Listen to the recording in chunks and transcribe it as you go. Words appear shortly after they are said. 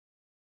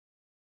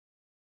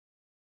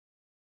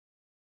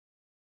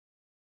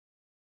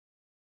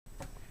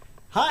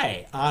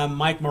Hi, I'm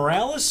Mike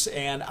Morales,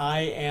 and I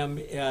am,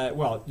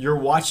 well, you're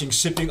watching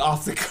Sipping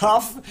Off the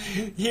Cuff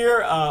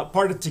here,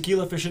 part of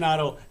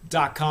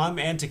TequilaAficionado.com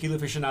and Tequila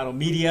Aficionado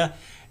Media.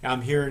 I'm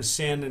here in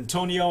San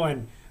Antonio,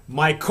 and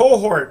my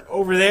cohort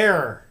over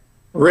there.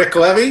 Rick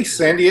Levy,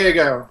 San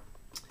Diego.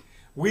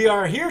 We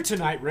are here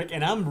tonight, Rick,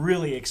 and I'm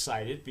really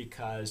excited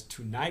because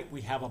tonight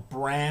we have a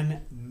brand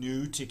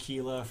new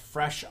tequila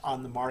fresh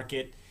on the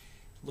market.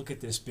 Look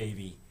at this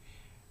baby.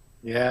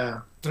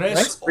 Yeah. Tres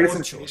Nice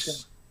presentation.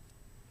 Ochos.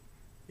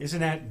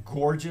 Isn't that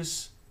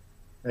gorgeous?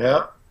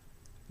 Yeah.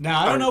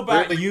 Now, I don't know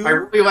about you. I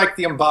really like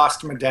the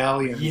embossed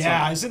medallions.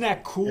 Yeah, isn't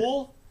that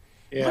cool?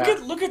 Yeah.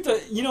 Look at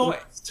the,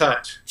 Nice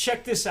touch.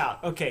 check this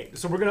out. Okay,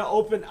 so I'm gonna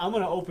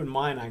open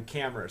mine on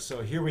camera.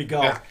 So here we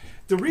go. Yeah.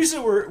 The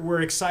reason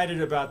we're excited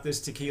about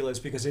this tequila is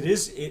because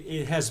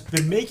it has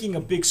been making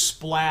a big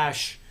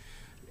splash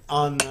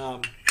on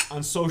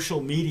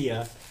social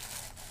media.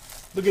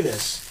 Look at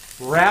this,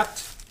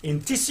 wrapped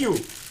in tissue.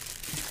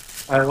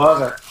 I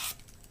love it.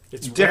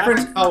 It's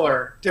Different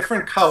wrapped.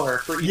 different color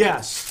for each.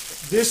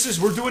 Yes,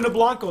 we're doing the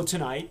Blanco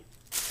tonight.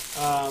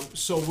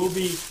 So we'll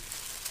be,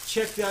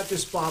 checked out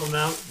this bottle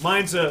now.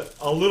 Mine's a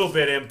little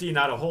bit empty,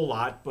 not a whole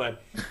lot,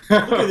 but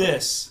look at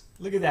this.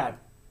 Look at that.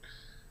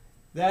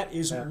 That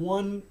is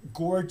one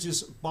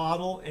gorgeous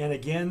bottle. And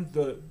again,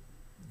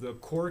 the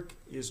cork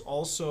is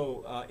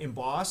also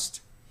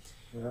embossed.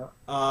 Yeah.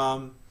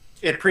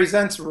 It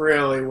presents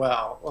really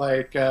well.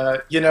 Like,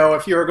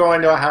 if you were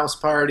going to a house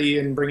party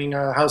and bringing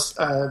a host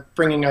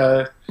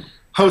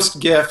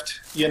gift,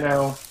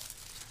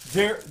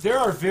 There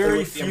are very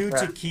would be few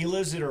impressed.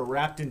 tequilas that are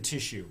wrapped in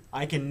tissue.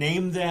 I can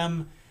name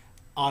them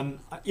on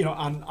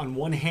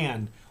one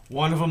hand.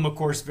 One of them, of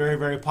course, very,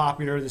 very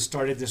popular that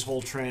started this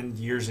whole trend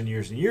years and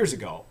years and years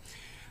ago.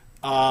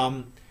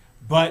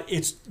 But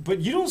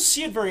you don't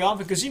see it very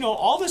often because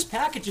all this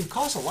packaging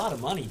costs a lot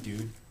of money,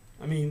 dude.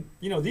 I mean,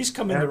 these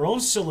come in their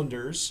own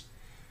cylinders.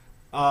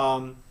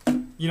 There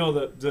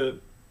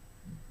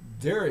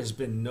has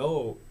been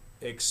no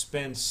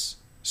expense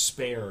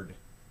spared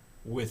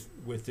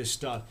with this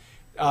stuff.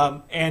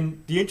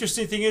 And the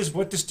interesting thing is,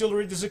 what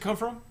distillery does it come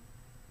from?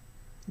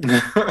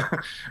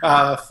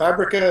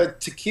 Fabrica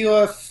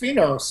Tequila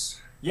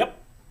Finos. Yep.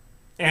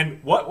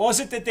 And what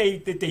was it that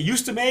they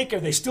used to make, or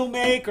they still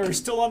make, or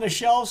still on the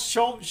shelves?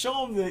 Show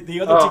them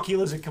the other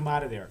tequilas that come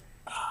out of there.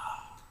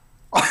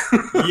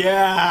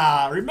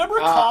 Yeah, remember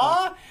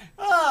Ka?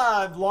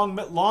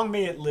 Long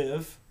may it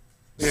live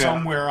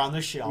somewhere on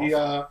the shelf.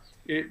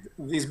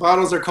 These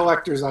bottles are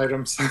collector's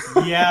items.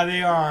 Yeah,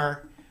 they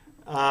are.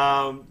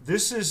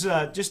 This is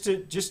just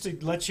to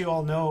let you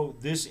all know.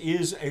 This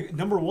is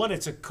number one.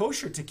 It's a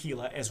kosher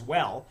tequila as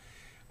well.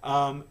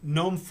 Nom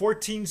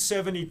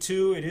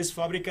 1472. It is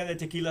Fábrica de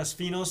Tequilas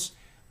Finos,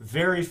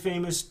 very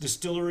famous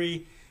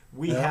distillery.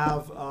 We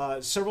have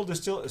several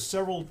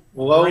brands.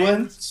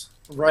 Lowlands,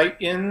 right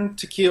in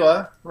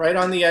Tequila, right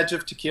on the edge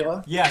of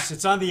Tequila. Yes,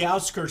 it's on the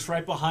outskirts.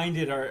 Right behind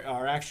it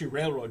are actually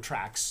railroad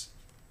tracks.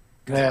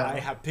 Yeah, I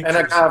have pictures.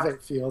 and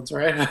agave fields,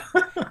 right?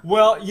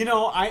 Well,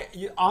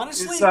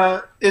 honestly,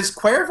 is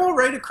Cuervo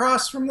right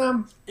across from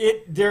them?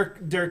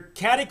 they're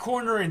catty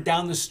corner and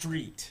down the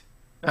street.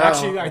 Oh,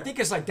 Actually, okay. I think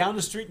it's like down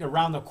the street and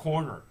around the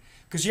corner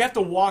because you have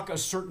to walk a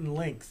certain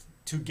length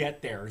to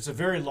get there. It's a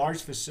very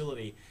large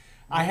facility.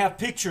 I have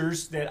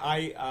pictures that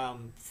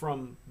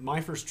from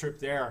my first trip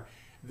there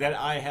that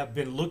I have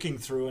been looking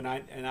through,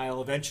 and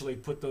I'll eventually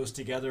put those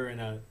together in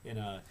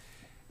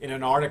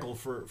an article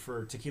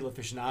for Tequila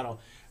Aficionado.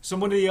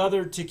 Some of the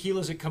other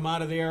tequilas that come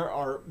out of there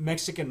are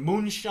Mexican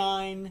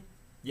Moonshine.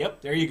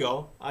 Yep, there you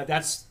go.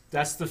 That's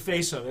the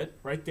face of it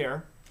right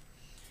there.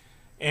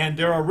 And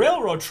there are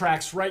railroad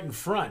tracks right in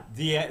front.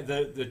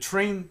 The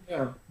train,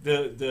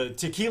 the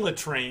tequila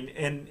train,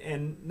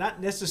 and not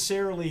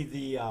necessarily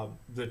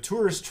the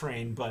tourist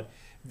train, but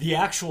the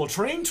actual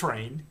train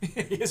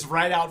is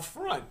right out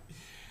front.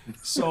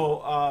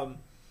 So.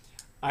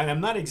 And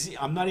I'm not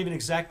even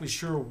exactly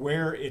sure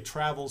where it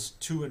travels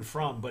to and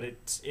from, but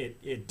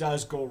it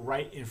does go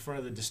right in front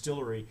of the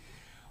distillery.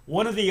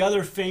 One of the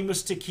other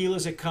famous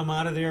tequilas that come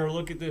out of there,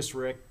 look at this,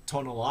 Rick,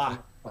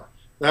 Tonalá.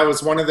 That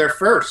was one of their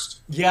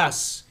first.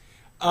 Yes.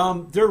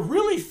 They're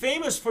really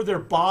famous for their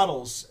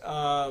bottles,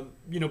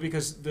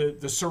 because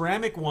the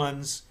ceramic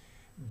ones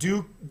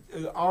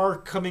are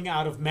coming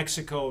out of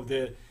Mexico.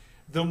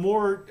 The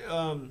more,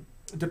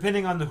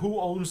 depending on who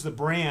owns the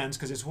brands,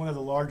 because it's one of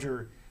the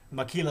larger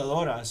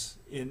maquiladoras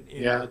in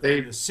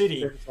the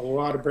city. There's a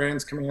lot of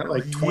brands coming out,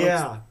 like 20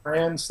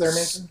 brands they're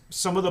making.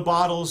 Some of the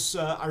bottles,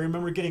 I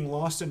remember getting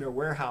lost in their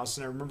warehouse,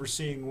 and I remember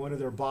seeing one of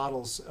their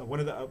bottles,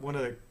 one of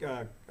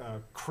the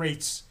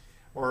crates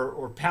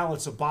or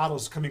pallets of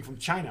bottles coming from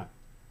China,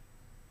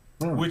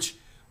 which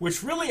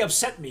really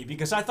upset me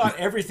because I thought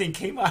everything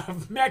came out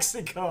of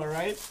Mexico,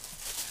 right?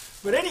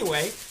 But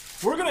anyway,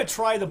 we're going to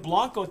try the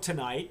Blanco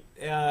tonight,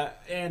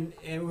 and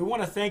we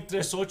want to thank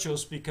Tres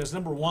Ochos because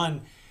number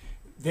one,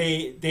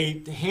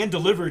 they hand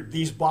delivered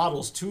these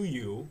bottles to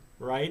you,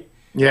 right?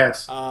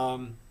 Yes.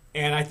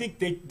 And I think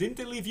they didn't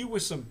they leave you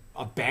with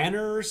a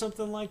banner or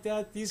something like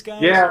that. These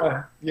guys.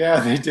 Yeah, yeah,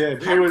 they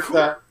did. How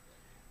cool.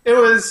 It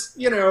was,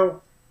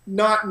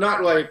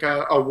 not like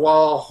a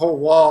whole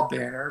wall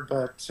banner,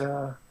 but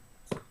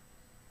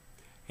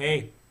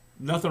Hey,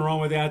 nothing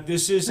wrong with that.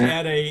 This is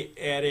at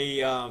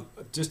a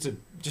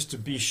just to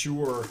be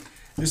sure.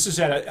 This is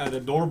at a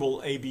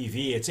normal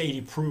ABV. It's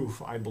 80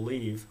 proof, I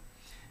believe.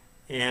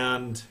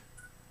 And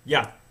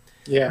yeah.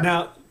 yeah,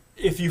 Now,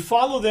 if you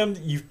follow them,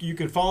 you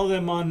can follow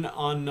them on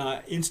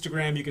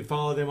Instagram. You can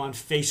follow them on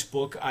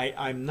Facebook.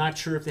 I'm not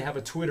sure if they have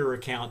a Twitter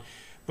account,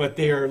 but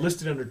they are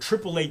listed under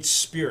 888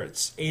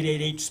 Spirits,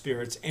 888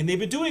 Spirits, and they've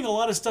been doing a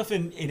lot of stuff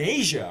in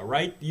Asia,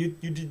 right? You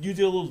did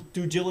a little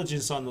due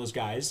diligence on those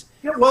guys.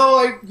 yeah. Well,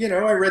 I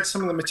read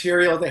some of the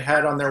material they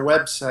had on their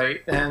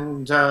website,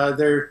 and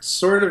they're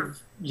sort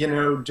of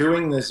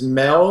doing this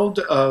meld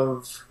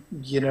of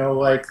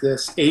like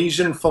this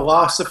Asian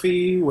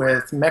philosophy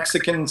with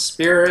Mexican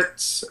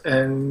spirits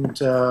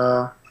and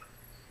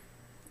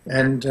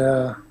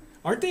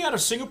Aren't they out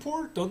of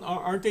Singapore?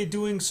 Aren't they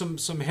doing some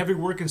heavy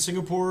work in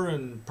Singapore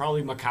and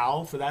probably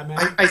Macau for that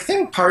matter? I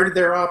think part of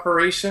their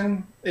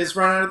operation is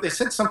run out of. They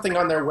said something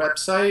on their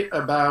website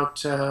about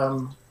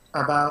some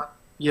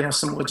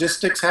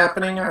logistics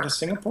happening out of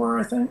Singapore,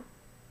 I think.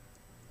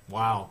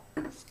 Wow.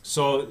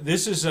 So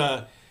this is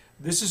a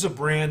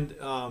brand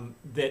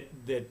that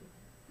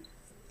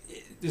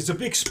there's a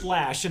big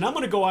splash, and I'm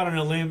going to go out on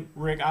a limb,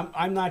 Rick.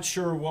 I'm not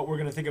sure what we're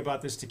going to think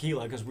about this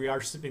tequila because we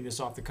are sipping this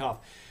off the cuff.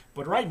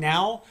 But right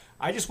now,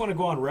 I just want to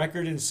go on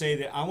record and say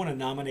that I want to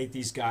nominate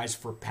these guys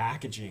for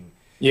packaging.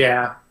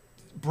 Yeah.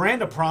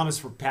 Brand of promise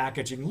for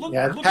packaging. Look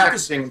Yeah, at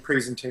packaging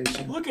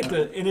presentation. Look at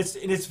and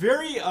it's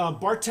very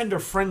bartender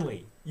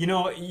friendly.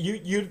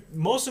 You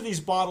most of these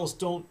bottles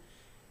don't.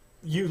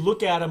 You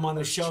look at them on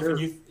the shelf Sure.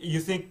 and you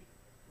think,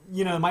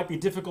 it might be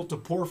difficult to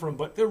pour from,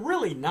 but they're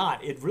really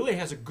not. It really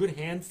has a good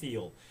hand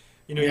feel.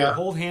 Your Yeah.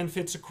 whole hand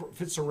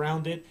fits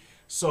around it,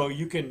 so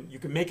you can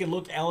make it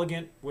look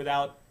elegant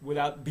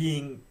without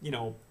being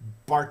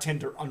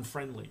bartender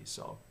unfriendly.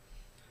 So.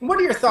 What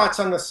are your thoughts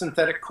on the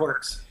synthetic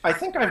corks? I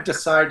think I've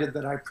decided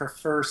that I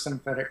prefer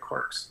synthetic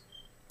corks.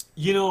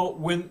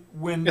 When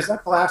Is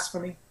that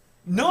blasphemy?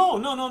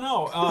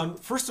 No.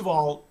 First of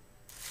all,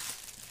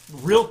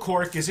 real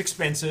cork is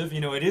expensive.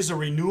 It is a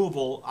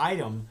renewable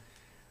item,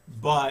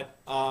 but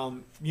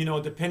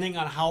depending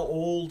on how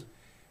old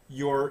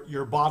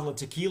your bottle of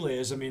tequila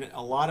is, I mean,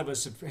 a lot of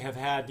us have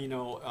had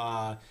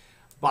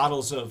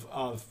bottles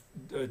of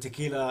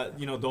tequila,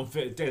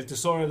 El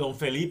Tesoro Don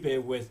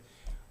Felipe with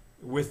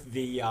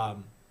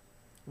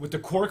the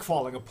cork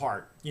falling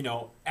apart,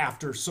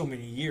 after so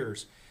many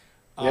years.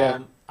 Yeah.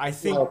 I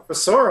think. Well,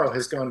 Tesoro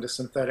has gone to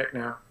synthetic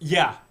now.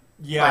 Yeah.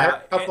 I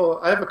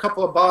have a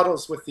couple of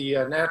bottles with the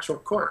natural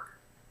cork.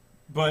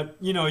 But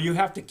you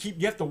have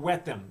to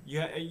wet them.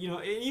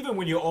 Even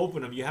when you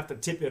open them, you have to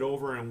tip it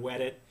over and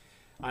wet it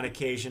on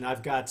occasion.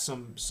 I've got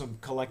some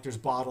collector's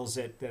bottles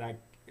that I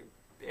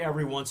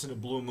every once in a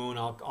blue moon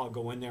I'll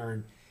go in there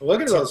and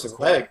Look at tip those the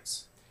cork.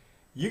 legs.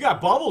 You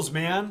got bubbles,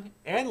 man,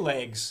 and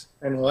legs.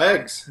 And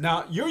legs.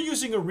 Now you're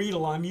using a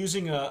Riedel. I'm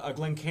using a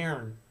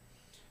Glencairn,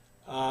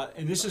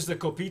 and this is the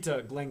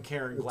Copita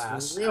Glencairn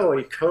glass. It's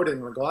really coated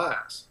in the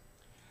glass.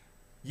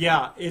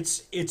 Yeah, it's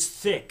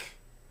thick.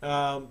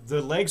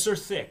 The legs are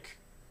thick.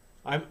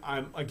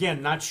 I'm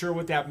again not sure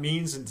what that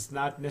means, and it's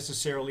not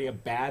necessarily a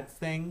bad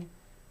thing.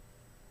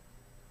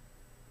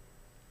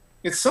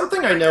 It's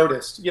something I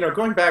noticed,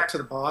 going back to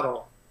the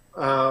bottle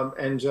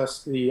and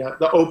just the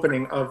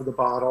opening of the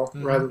bottle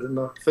rather than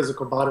the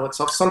physical bottle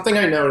itself. Something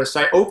I noticed.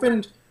 I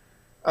opened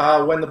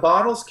when the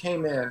bottles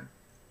came in.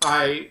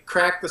 I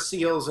cracked the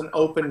seals and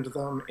opened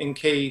them in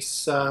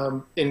case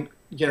to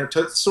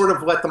sort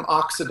of let them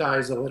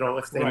oxidize a little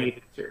if they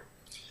needed to.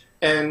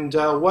 And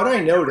what I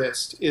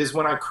noticed is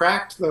when I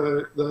cracked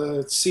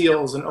the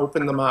seals and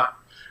opened them up,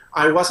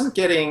 I wasn't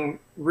getting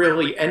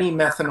really any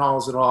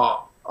methanols at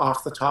all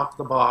off the top of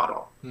the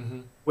bottle,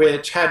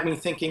 which had me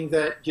thinking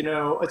that,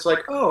 it's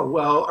like, oh,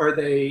 well, are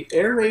they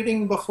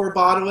aerating before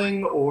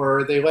bottling, or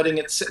are they letting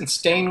it sit in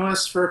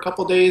stainless for a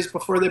couple days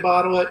before they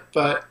bottle it?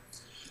 But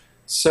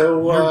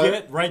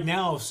so right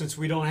now, since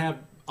we don't have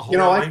a whole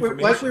lot of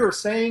information. Like we were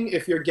saying,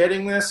 if you're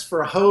getting this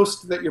for a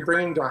host that you're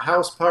bringing to a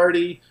house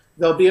party,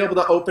 they'll be able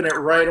to open it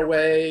right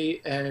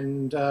away,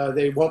 and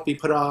they won't be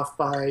put off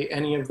by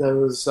any of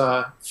those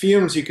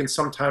fumes you can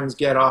sometimes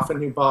get off a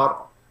new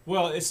bottle.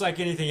 Well, it's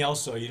like anything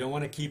else, though. You don't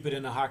want to keep it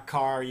in a hot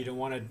car. You don't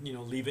want to,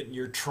 leave it in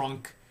your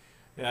trunk.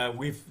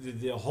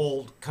 The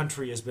whole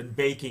country has been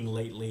baking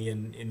lately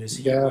in this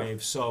heat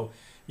wave, so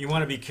you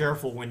want to be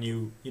careful when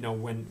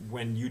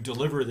when you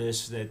deliver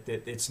this that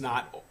it's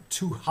not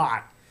too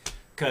hot,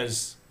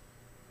 because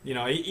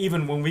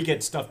even when we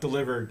get stuff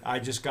delivered, I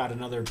just got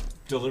another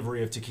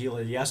delivery of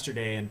tequila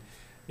yesterday, and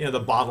the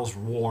bottle's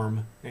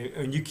warm,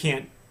 and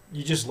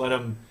you just let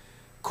them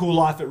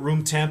cool off at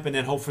room temp and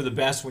then hope for the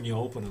best when you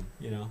open them.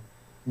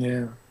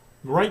 Yeah.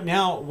 Right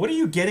now, what are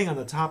you getting on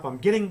the top? I'm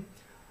getting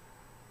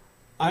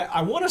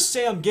I want to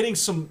say I'm getting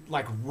some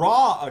like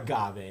raw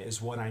agave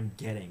is what I'm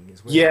getting.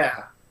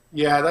 Yeah,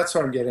 yeah, that's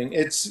what I'm getting.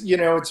 It's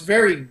it's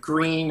very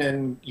green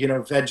and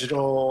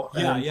vegetal.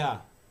 Yeah, And, yeah.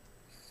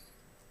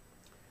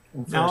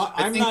 and fresh. Now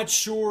I I'm think not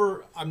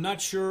sure. I'm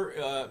not sure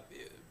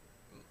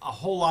a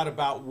whole lot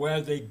about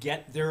where they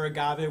get their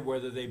agave,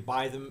 whether they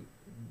buy them,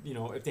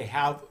 if they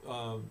have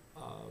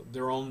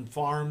their own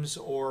farms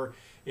or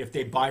if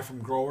they buy from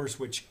growers,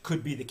 which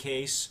could be the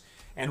case,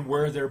 and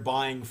where they're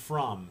buying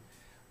from.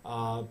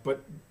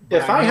 But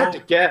if I I had know to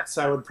guess,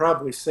 I would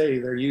probably say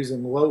they're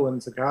using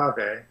Lowlands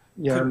agave.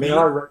 could And they be.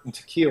 are written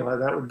tequila.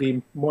 That would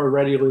be more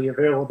readily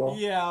available.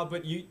 Yeah,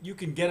 but you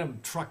can get them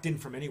trucked in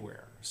from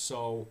anywhere.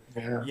 So,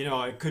 Yeah.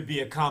 it could be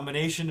a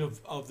combination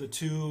of the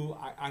two.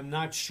 I'm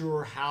not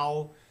sure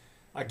how.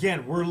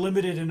 Again, we're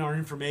limited in our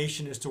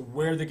information as to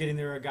where they're getting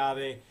their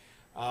agave.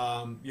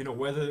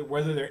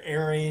 Whether they're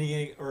aerating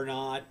it or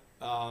not,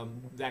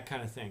 that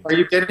kind of thing. Are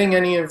you getting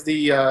any of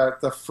the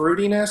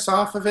fruitiness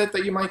off of it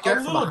that you might A get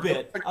from little a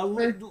bit, a agave?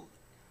 little.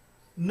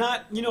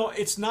 Not,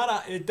 it's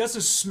not it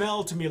doesn't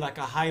smell to me like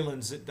a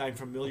Highlands that I'm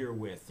familiar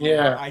with.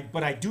 Yeah,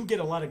 But I do get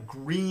a lot of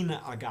green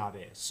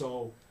agave.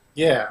 So,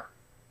 yeah.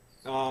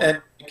 um,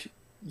 And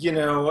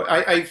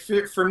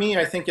for me,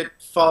 I think it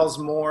falls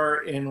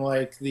more in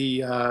like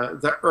the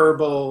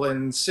herbal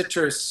and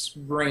citrus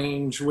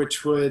range,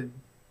 which would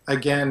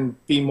again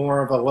be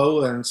more of a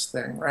lowlands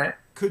thing, right?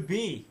 could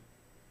be,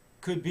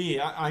 could be.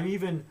 I'm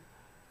even.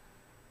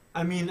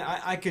 I mean,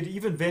 I could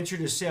even venture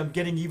to say I'm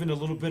getting even a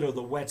little bit of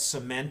the wet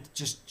cement,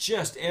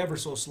 just ever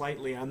so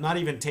slightly. I'm not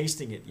even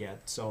tasting it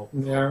yet. So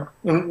Yeah.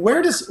 And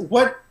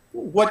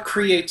what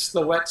creates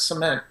the wet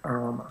cement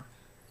aroma?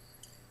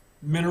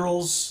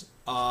 minerals.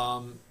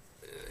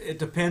 It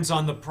depends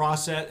on the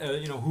process.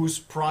 Who's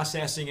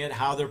processing it,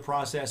 how they're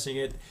processing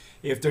it.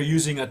 If they're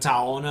using a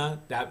taona,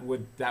 that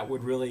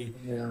would really,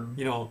 Yeah.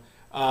 you know,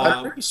 I'm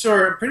uh,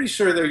 pretty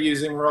sure they're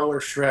using roller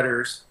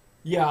shredders.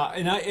 yeah.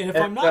 And if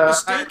I'm And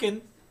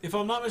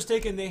not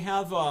mistaken, they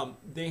have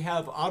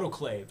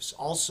autoclaves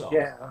also.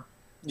 yeah.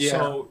 Yeah,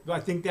 So I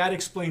think that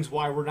explains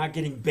why we're not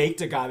getting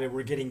baked agave,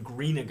 we're getting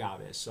green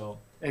agave. So,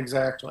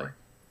 exactly.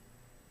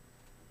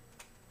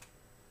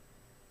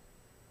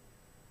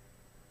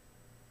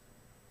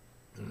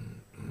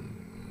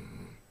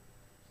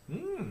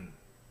 mm,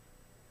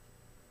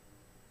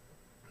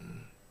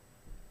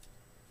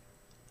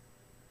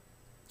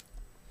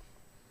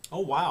 oh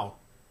wow,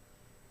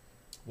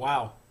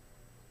 wow.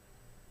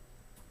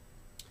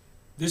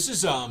 This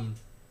is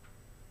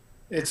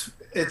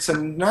It's a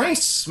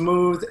nice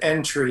smooth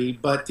entry,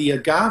 but the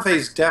agave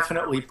is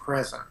definitely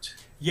present.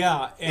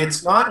 yeah, and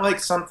It's not like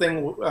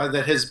something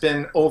that has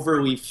been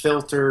overly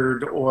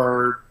filtered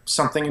or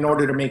something in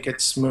order to make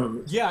it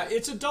smooth. yeah,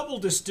 it's a double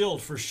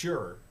distilled for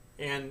sure.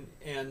 And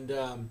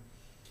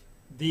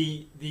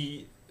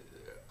the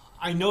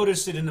I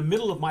noticed it in the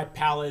middle of my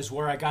palate is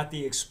where I got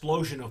the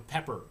explosion of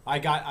pepper. I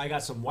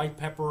got some white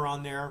pepper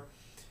on there.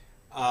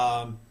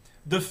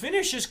 The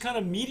finish is kind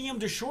of medium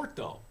to short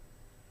though.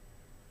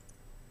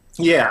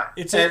 Yeah,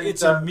 It's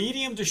and a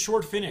medium to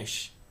short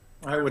finish.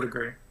 I would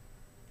agree.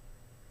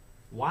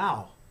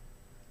 Wow.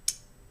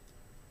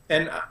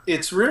 And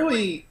it's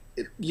really,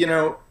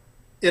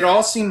 it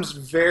all seems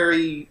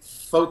very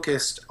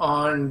focused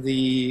on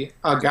the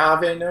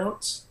agave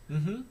notes.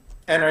 Mm-hmm.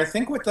 And I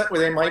think what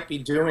they might be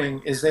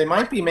doing is they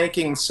might be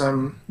making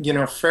some,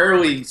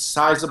 fairly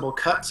sizable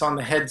cuts on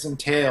the heads and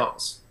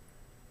tails,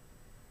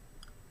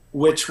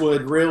 which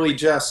would really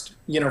just,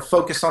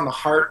 focus on the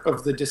heart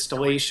of the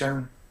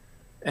distillation.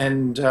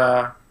 And,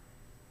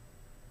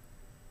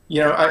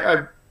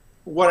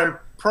 what I'm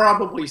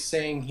probably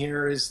saying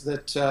here is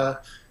that,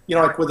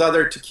 like with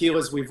other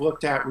tequilas we've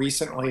looked at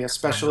recently,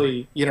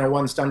 especially,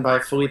 ones done by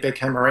Felipe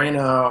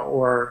Camarena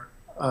or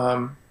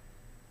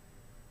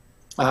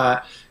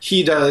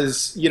he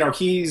does,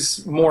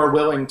 he's more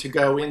willing to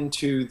go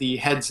into the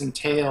heads and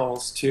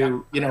tails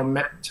to,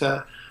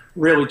 to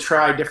really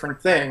try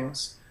different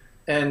things.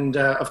 And,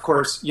 of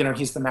course,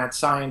 he's the mad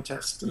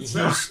scientist. And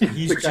so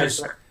He's the guy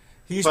just there.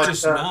 he's But,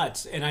 just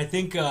nuts. And I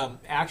think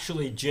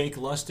actually Jake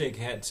Lustig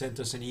had sent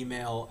us an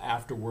email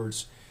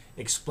afterwards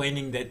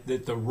explaining that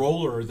the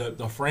roller,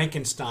 the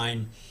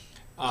Frankenstein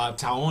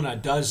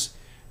Taona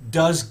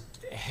does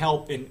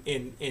help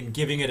in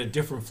giving it a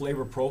different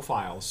flavor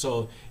profile.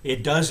 So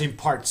it does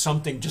impart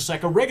something just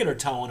like a regular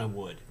Taona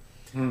would.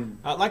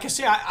 Like I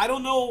say, I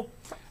don't know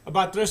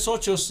about Tres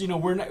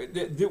Ochos. We're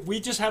not, we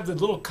just have the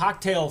little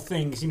cocktail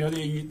things,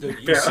 that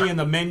you see in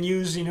the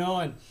menus,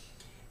 and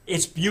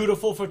it's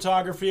beautiful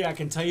photography. I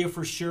can tell you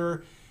for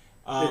sure.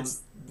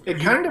 It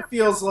kind of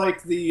feels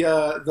like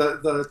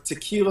the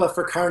tequila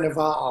for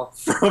Carnival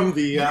from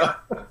the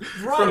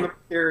from the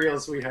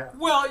materials we have.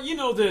 Well,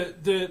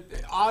 the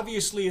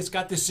obviously it's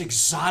got this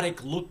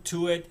exotic look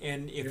to it,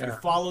 and if you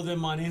follow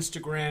them on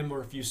Instagram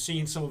or if you've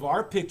seen some of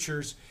our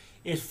pictures,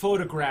 it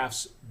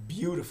photographs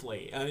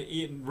beautifully.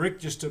 Rick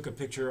just took a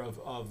picture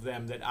of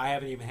them that I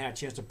haven't even had a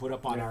chance to put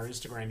up on our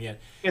Instagram yet.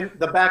 In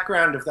the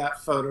background of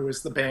that photo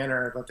is the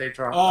banner that they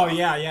dropped. Oh, off.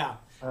 yeah.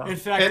 In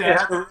fact, it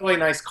had a really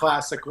nice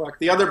classic look.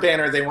 The other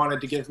banner they wanted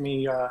to give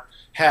me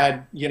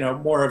had,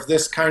 more of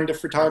this kind of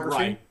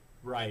photography.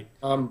 Right.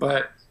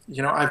 But,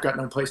 I've got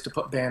no place to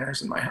put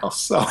banners in my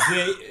house. So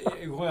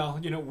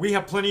we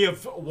have plenty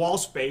of wall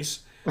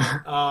space.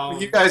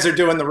 You guys are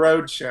doing the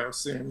road show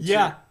soon.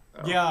 Yeah. Too.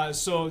 Yeah,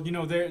 so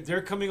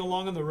they're coming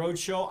along on the road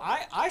show.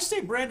 I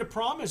say Brand of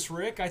Promise,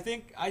 Rick. I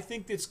think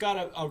it's got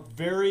a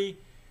very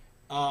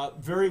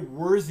very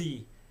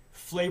worthy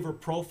flavor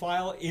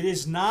profile. It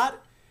is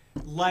not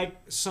like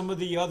some of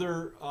the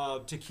other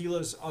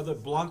tequilas, other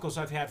blancos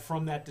I've had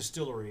from that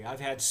distillery.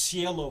 I've had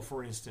Cielo,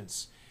 for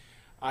instance.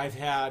 I've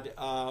had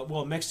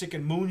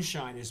Mexican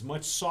Moonshine is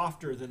much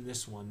softer than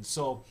this one.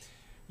 So,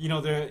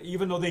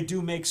 even though they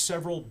do make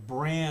several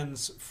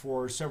brands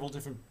for several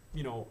different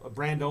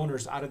brand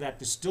owners out of that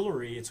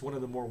distillery, it's one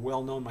of the more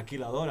well-known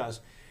maquiladoras.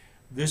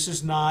 This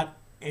is not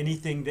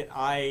anything that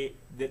I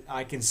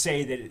can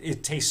say that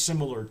it tastes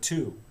similar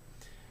to.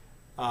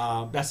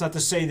 That's not to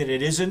say that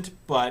it isn't,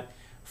 but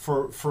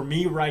for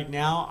me right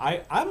now,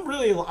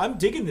 I'm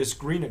digging this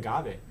green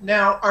agave.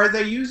 Now, are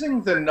they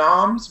using the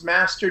NOM's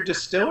master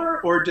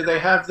distiller, or do they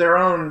have their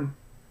own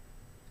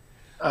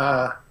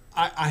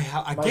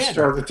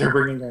maestro that they're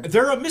bringing in?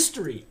 They're a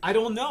mystery. I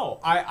don't know.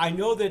 I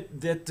know that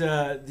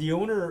the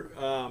owner,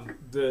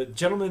 the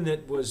gentleman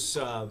that was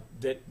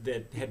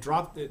that had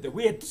dropped that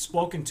we had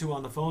spoken to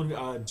on the phone,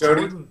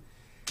 Jordan.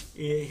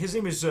 His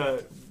name is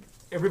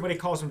everybody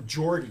calls him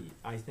Jordy,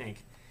 I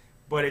think,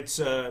 but it's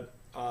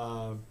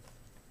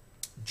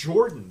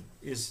Jordan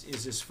is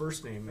his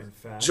first name, in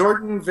fact.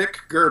 Jordan Vic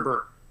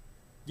Gerber.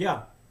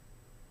 Yeah.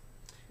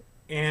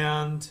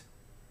 And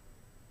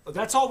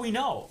that's all we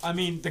know. I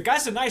mean, the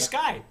guy's a nice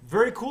guy.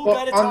 Very cool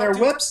guy to talk to.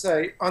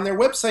 On their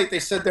website, they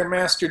said their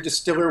master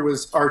distiller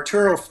was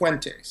Arturo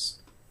Fuentes.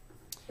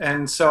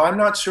 And so I'm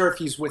not sure if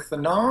he's with the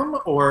NOM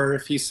or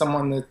if he's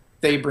someone that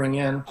they bring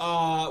in.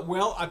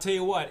 Well, I'll tell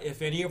you what.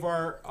 If any of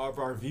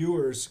our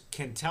viewers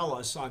can tell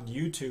us on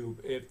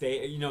YouTube, if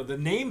they, the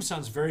name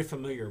sounds very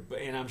familiar,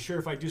 and I'm sure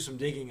if I do some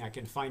digging, I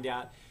can find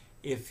out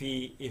if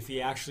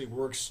he actually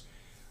works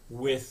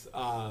with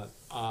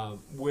Tequilas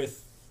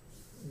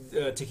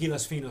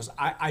Finos.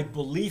 I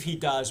believe he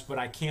does, but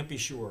I can't be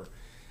sure.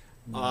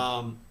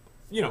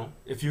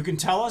 If you can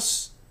tell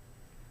us,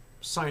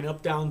 sign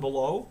up down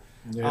below.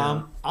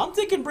 Yeah. I'm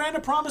thinking Brand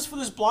of Promise for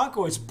this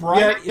Blanco. It's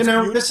bright.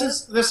 Yeah,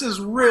 it's this is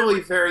really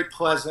very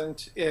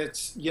pleasant.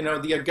 It's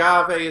the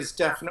agave is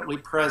definitely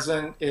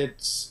present.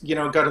 It's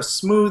got a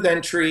smooth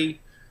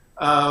entry.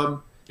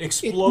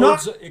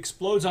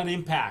 Explodes on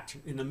impact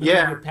in the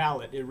middle of your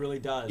palate. It really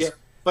does. Yeah.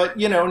 But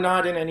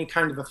not in any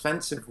kind of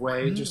offensive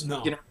way. Just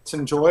it's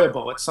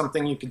enjoyable. It's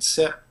something you could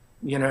sip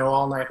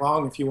all night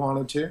long if you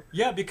wanted to.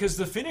 Yeah, because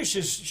the finish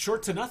is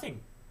short to nothing.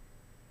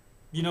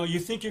 You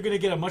think you're going to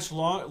get a much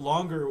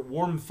longer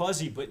warm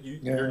fuzzy, but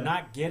you're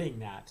not getting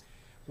that.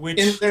 Which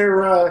in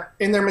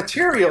their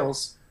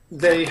materials,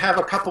 they have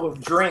a couple of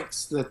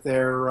drinks that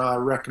they're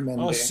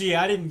recommending. Oh, see,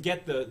 I didn't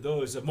get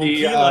those.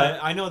 Moquila,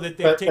 I know that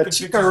they've taken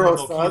pictures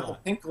of Moquila. The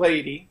Pink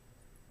Lady,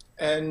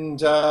 and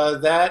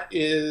that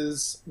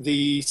is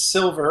the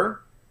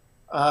silver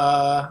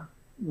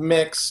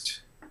mixed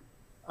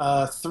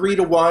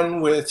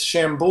 3-to-1 with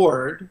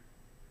Chambord.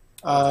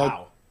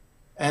 Wow.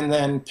 And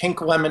then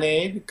pink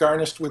lemonade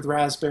garnished with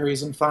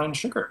raspberries and fine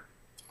sugar.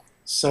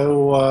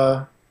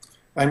 So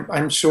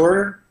I'm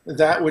sure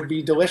that would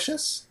be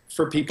delicious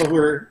for people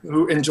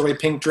who enjoy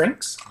pink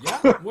drinks.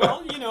 Yeah,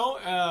 well,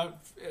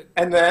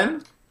 and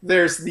then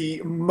there's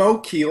the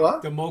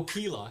Moquila. The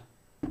Moquila.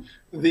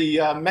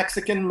 The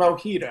Mexican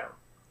mojito.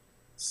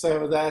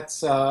 So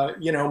that's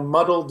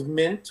muddled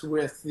mint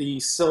with the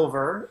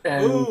silver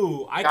and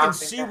ooh, I can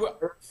see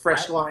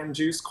fresh lime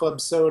juice, club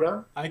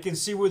soda. I can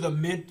see where the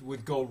mint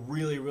would go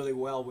really, really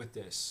well with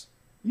this.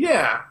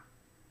 Yeah,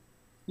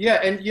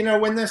 and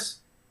when this,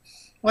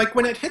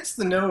 when it hits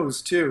the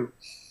nose too,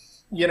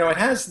 it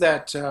has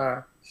that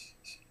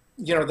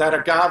that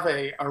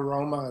agave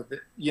aroma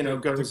that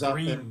goes up.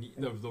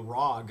 The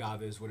raw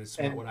agave is what I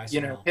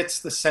smell. Hits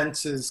the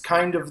senses,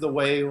 kind of the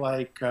way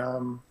like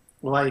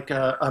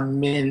a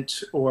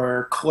mint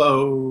or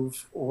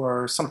clove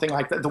or something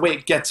like that, the way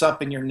it gets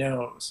up in your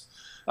nose.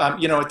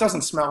 It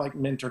doesn't smell like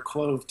mint or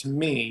clove to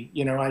me.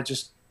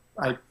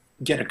 I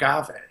get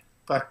agave,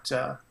 but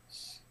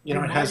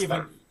it has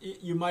that.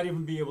 You might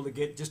even be able to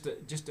get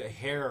just a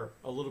hair,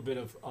 a little bit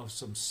of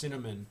some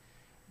cinnamon,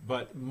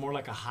 but more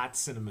like a hot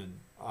cinnamon.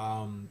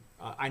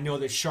 I know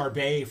that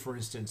Charbet, for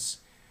instance,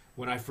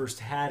 when I first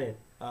had it,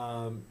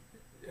 and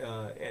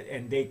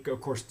they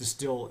of course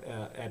distill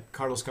at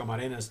Carlos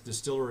Camarena's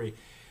distillery.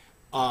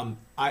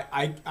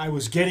 I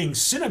was getting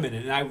cinnamon,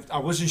 and I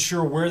wasn't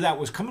sure where that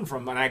was coming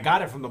from, and I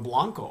got it from the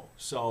Blanco.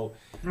 So,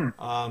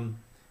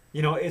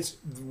 it's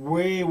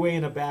way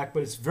in the back,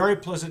 but it's very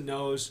pleasant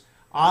nose.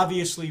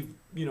 Obviously,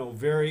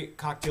 very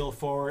cocktail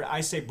forward.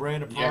 I say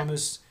Brand of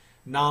Promise.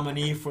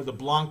 nominee for the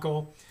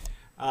Blanco.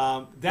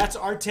 That's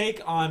our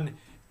take on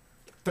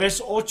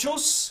Tres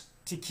Ochos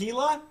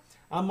Tequila.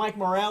 I'm Mike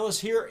Morales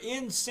here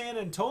in San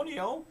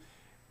Antonio.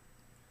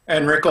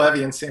 And Rick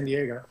Levy in San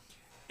Diego.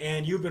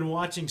 And you've been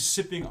watching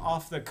Sipping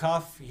Off the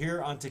Cuff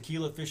here on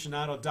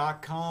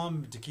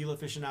TequilaAficionado.com, Tequila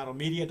Aficionado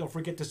Media. Don't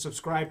forget to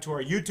subscribe to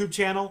our YouTube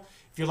channel.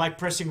 If you like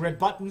pressing red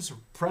buttons,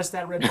 press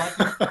that red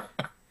button.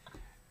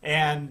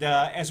 And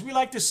as we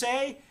like to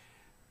say,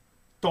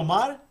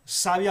 tomar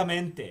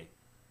sabiamente.